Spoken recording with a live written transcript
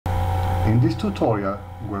In this tutorial,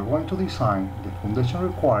 we're going to design the foundation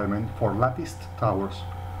requirement for lattice towers.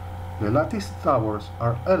 The lattice towers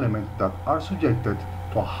are elements that are subjected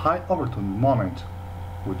to a high overturning moment,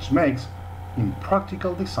 which makes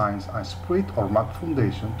impractical designs a split or mat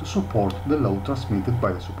foundation to support the load transmitted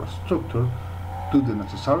by the superstructure to the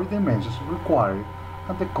necessary dimensions required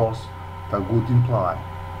and the cost that would imply.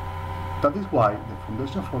 That is why the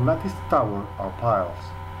foundation for lattice tower are piles.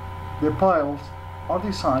 The piles are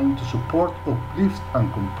designed to support uplift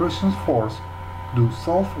and compression force due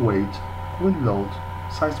self-weight, wind load,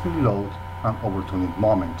 seismic load, and overturning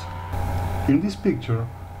moment. In this picture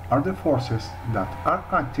are the forces that are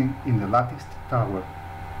acting in the lattice tower.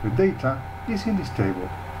 The data is in this table,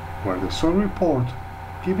 where the soil report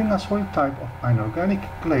giving a soil type of inorganic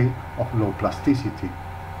clay of low plasticity.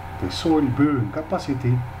 The soil bearing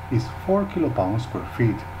capacity is 4 kPa square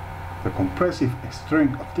feet. The compressive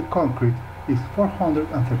strength of the concrete is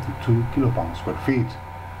 432 kPa square feet.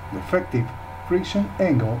 The effective friction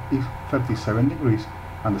angle is 37 degrees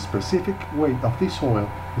and the specific weight of the soil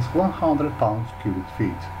is 100 pounds cubic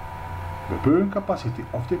feet. The bearing capacity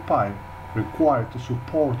of the pipe required to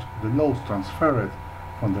support the loads transferred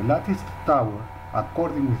from the lattice tower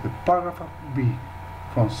according with the paragraph B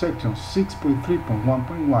from section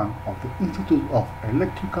 6.3.1.1 of the Institute of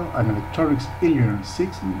Electrical and Electronics Engineering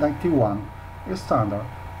 691 standard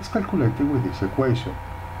is calculated with this equation,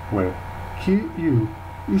 where Qu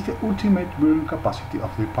is the ultimate bearing capacity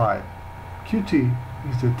of the pipe, Qt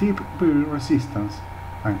is the tip bearing resistance,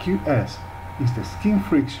 and Qs is the skin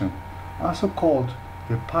friction, also called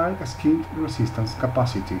the pipe skin resistance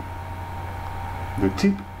capacity. The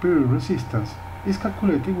tip bearing resistance is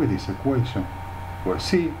calculated with this equation, where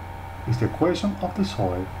C is the equation of the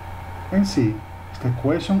soil, and C is the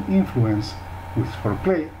equation influence, which for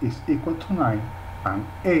clay is equal to 9, and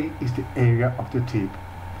A is the area of the tip.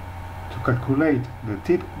 To calculate the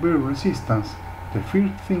tip bearing resistance, the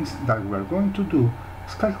first things that we are going to do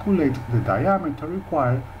is calculate the diameter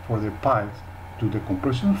required for the pipes to the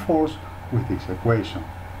compression force with this equation,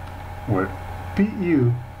 where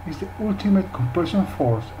Pu is the ultimate compression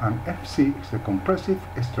force and Fc is the compressive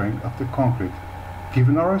strength of the concrete,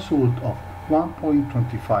 giving a result of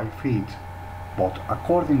 1.25 feet, but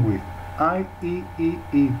according with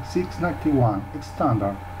IEEE 691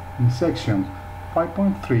 standard in section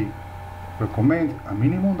 5.3 recommend a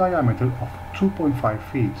minimum diameter of 2.5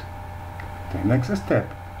 feet. The next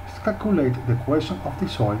step is to calculate the equation of the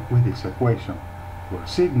soil with this equation, where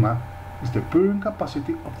sigma is the bearing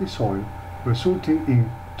capacity of the soil resulting in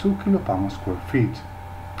 2 kPa square feet.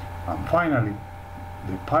 And finally,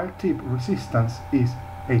 the pipe tip resistance is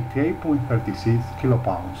 88.36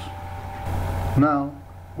 kPa. Now,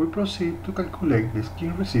 we proceed to calculate the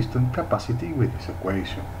skin resistance capacity with this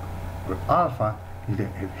equation, where alpha is the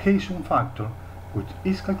adhesion factor, which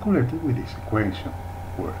is calculated with this equation,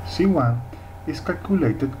 where C1 is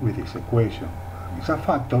calculated with this equation, and is a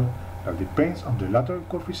factor that depends on the lateral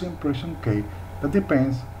coefficient pressure K that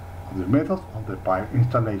depends on the method of the pipe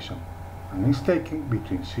installation, and is taken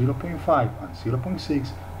between 0.5 and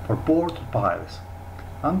 0.6 for both piles,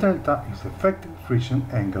 and delta is the effective friction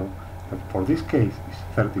angle that for this case is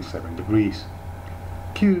 37 degrees.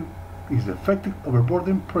 Q is the effective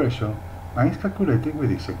overburden pressure and is calculated with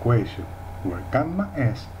this equation, where gamma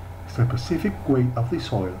S is the specific weight of the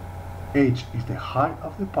soil, H is the height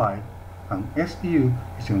of the pipe, and SU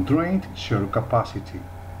is the drained shear capacity.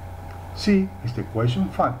 C is the equation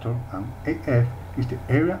factor and AF is the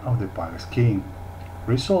area of the pipe skin.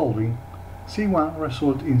 Resolving, C1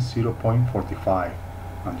 results in 0.45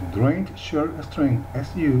 and the drained shear strength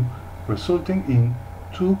SU resulting in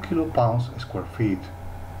 2 kPa square feet.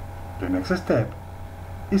 The next step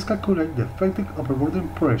is calculate the effective overburden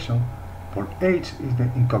pressure, for H is the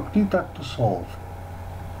incognita to solve.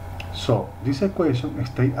 So this equation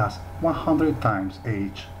stays as 100 times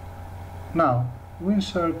H. Now we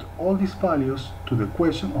insert all these values to the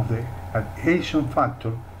equation of the adhesion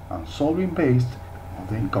factor and solving based on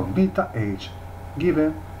the incognita H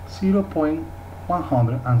given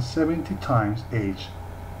 0.170 times H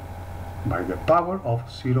by the power of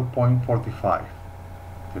 0.45.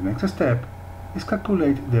 The next step is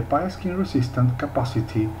calculate the pipe skin resistance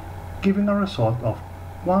capacity, giving a result of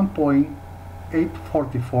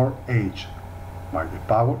 1.844 H by the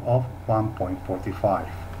power of 1.45.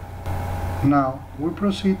 Now we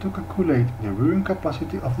proceed to calculate the bearing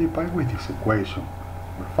capacity of the pipe with this equation,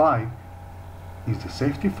 where 5 is the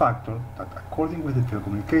safety factor that according with the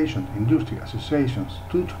Telecommunication Industry Association's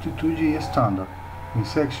 222G standard in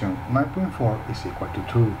section 9.4 is equal to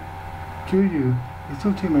 2. Qu is the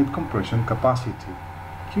ultimate compression capacity.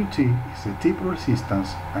 Qt is the tip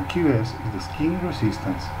resistance and Qs is the skin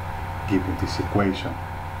resistance, given this equation.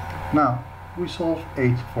 Now, we solve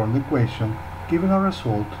H for the equation, giving a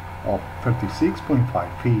result of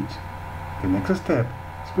 36.5 feet. The next step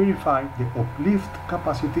is verify the uplift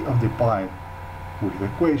capacity of the pile with the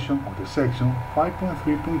equation of the section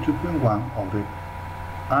 5.3.2.1 of the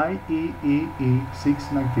IEEE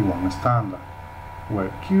 691 standard,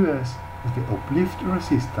 where Qs is the uplift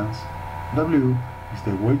resistance, W is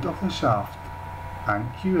the weight of the shaft, and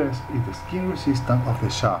Qs is the skin resistance of the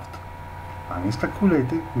shaft, and is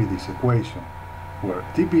calculated with this equation, where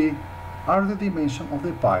dB are the dimensions of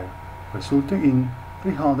the pile, resulting in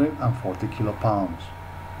 340 kilopounds.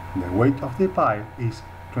 The weight of the pile is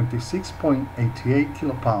 26.88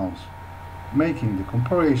 kilopounds, making the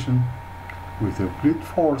comparison with the uplift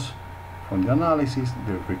force from the analysis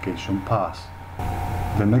verification pass.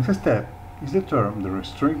 The next step is determine the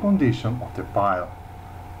restraint condition of the pile.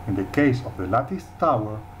 In the case of the lattice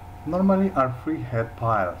tower, normally are free head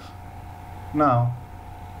piles. Now,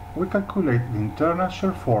 we calculate the internal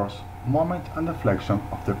shear force, moment and deflection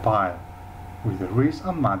of the pile with the Reese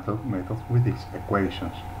and Matlock method with these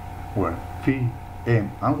equations, where phi,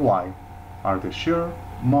 m and y are the shear,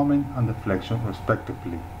 moment and deflection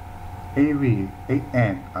respectively. AB,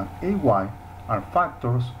 AN and AY are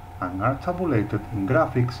factors and are tabulated in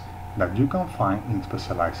graphics that you can find in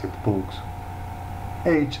specialized books.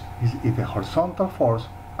 H is the horizontal force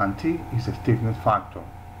and T is the stiffness factor.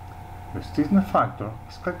 The stiffness factor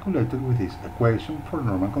is calculated with this equation for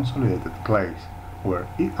normal consolidated clays, where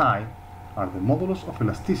EI are the modulus of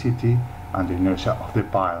elasticity and the inertia of the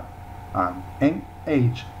pile, and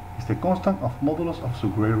NH is the constant of modulus of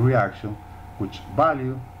subgrade reaction, which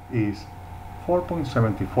value is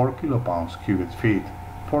 4.74 kilopounds cubic feet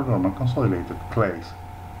for normal consolidated clays,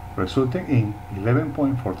 resulting in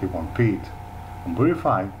 11.41 feet, and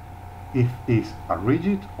verify if it is a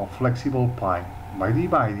rigid or flexible pile by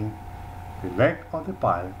dividing the length of the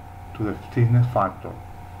pile to the stiffness factor.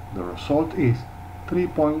 The result is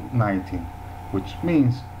 3.19, which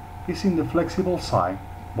means it's in the flexible side,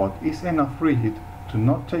 but is enough rigid to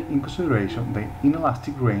not take in consideration the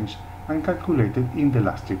inelastic range and calculated in the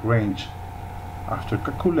elastic range. After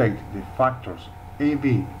calculating the factors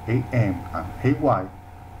AB, AM, and AY,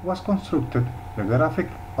 was constructed the graphic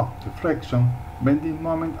of deflection, bending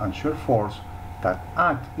moment and shear force that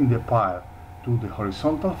act in the pile to the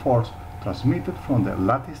horizontal force transmitted from the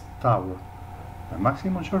lattice tower. The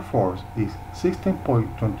maximum shear force is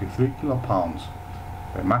 16.23 kilopounds.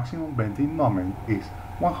 The maximum bending moment is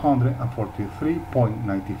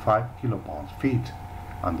 143.95 kilopounds feet,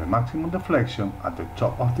 and the maximum deflection at the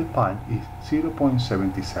top of the pile is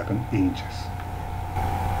 0.77 inches.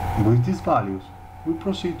 With these values, we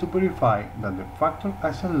proceed to verify that the factor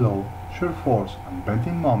axial load, shear force, and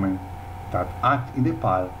bending moment that act in the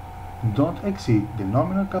pile don't exceed the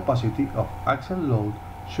nominal capacity of axial load,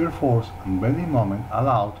 shear force, and bending moment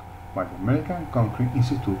allowed by the American Concrete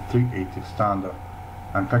Institute 380 standard,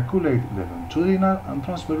 and calculate the longitudinal and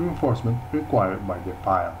transverse reinforcement required by the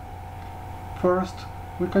pile. First,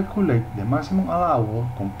 we calculate the maximum allowable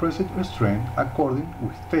compressive strength according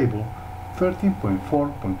with table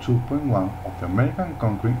 13.4.2.1 of the American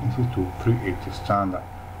Concrete Institute 380 standard,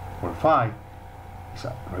 where phi is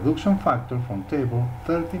a reduction factor from table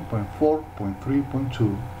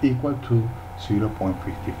 13.4.3.2 equal to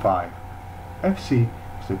 0.55. Fc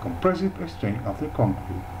is the compressive strength of the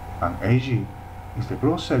concrete, and Ag is the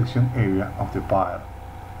cross-section area of the pile,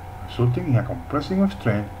 resulting in a compressive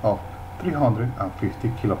strength of 350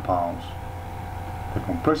 kilopounds. The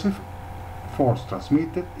compressive force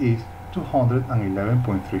transmitted is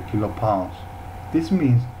 211.3 kilopounds. This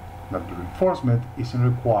means that the reinforcement isn't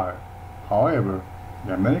required. However,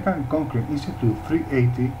 the American Concrete Institute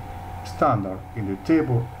 380 standard in the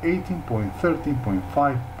table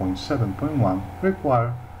 18.13.5.7.1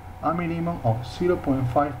 require a minimum of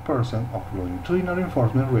 0.5% of longitudinal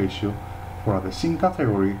reinforcement ratio for the same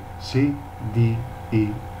category C, D,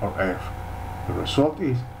 E, or F. The result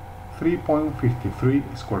is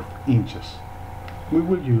 3.53 square inches. We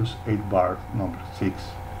will use 8 bar number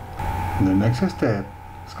 6. The next step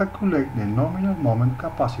is calculate the nominal moment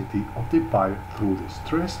capacity of the pile through the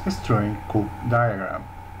stress-strain curve diagram.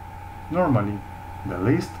 Normally, the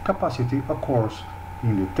least capacity occurs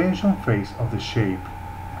in the tension phase of the shape.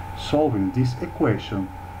 Solving this equation,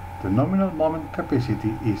 the nominal moment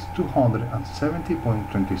capacity is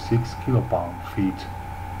 270.26 kilopound-feet,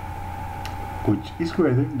 which is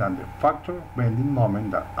greater than the factor bending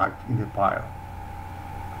moment that acts in the pile.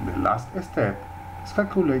 The last step is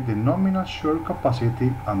calculate the nominal shear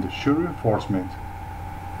capacity and the shear reinforcement.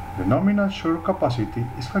 The nominal shear capacity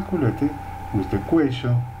is calculated with the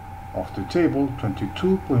equation of the table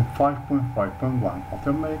 22.5.5.1 of the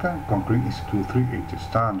American Concrete Institute 380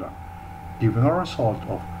 standard, giving a result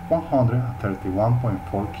of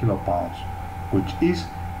 131.4 kilopounds, which is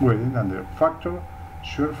greater than the factor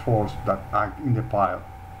shear force that acts in the pile.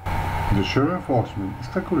 The shear reinforcement is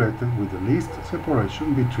calculated with the least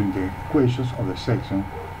separation between the equations of the section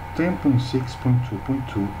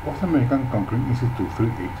 10.6.2.2 of the American Concrete Institute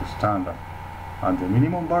 380 standard, and the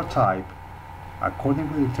minimum bar type, according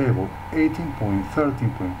to the table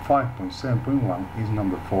 18.13.5.7.1, is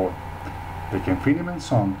number 4. The confinement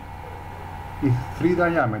zone is 3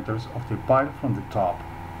 diameters of the pile from the top,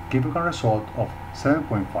 giving a result of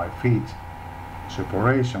 7.5 feet.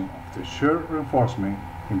 Separation of the shear reinforcement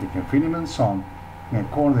in the confinement zone in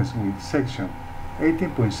accordance with section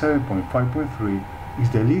 18.7.5.3 is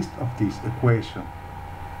the least of this equation.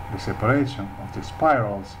 The separation of the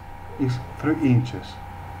spirals is 3 inches.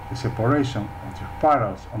 The separation of the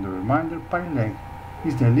spirals on the remainder pile length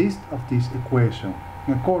is the least of this equation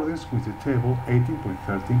in accordance with the table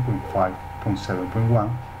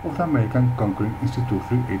 18.13.5.7.1 of the American Concrete Institute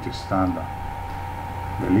 380 standard.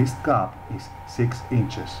 The least gap is 6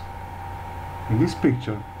 inches. In this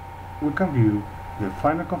picture, we can view the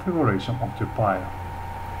final configuration of the pile.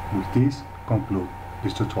 With this, conclude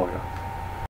this tutorial.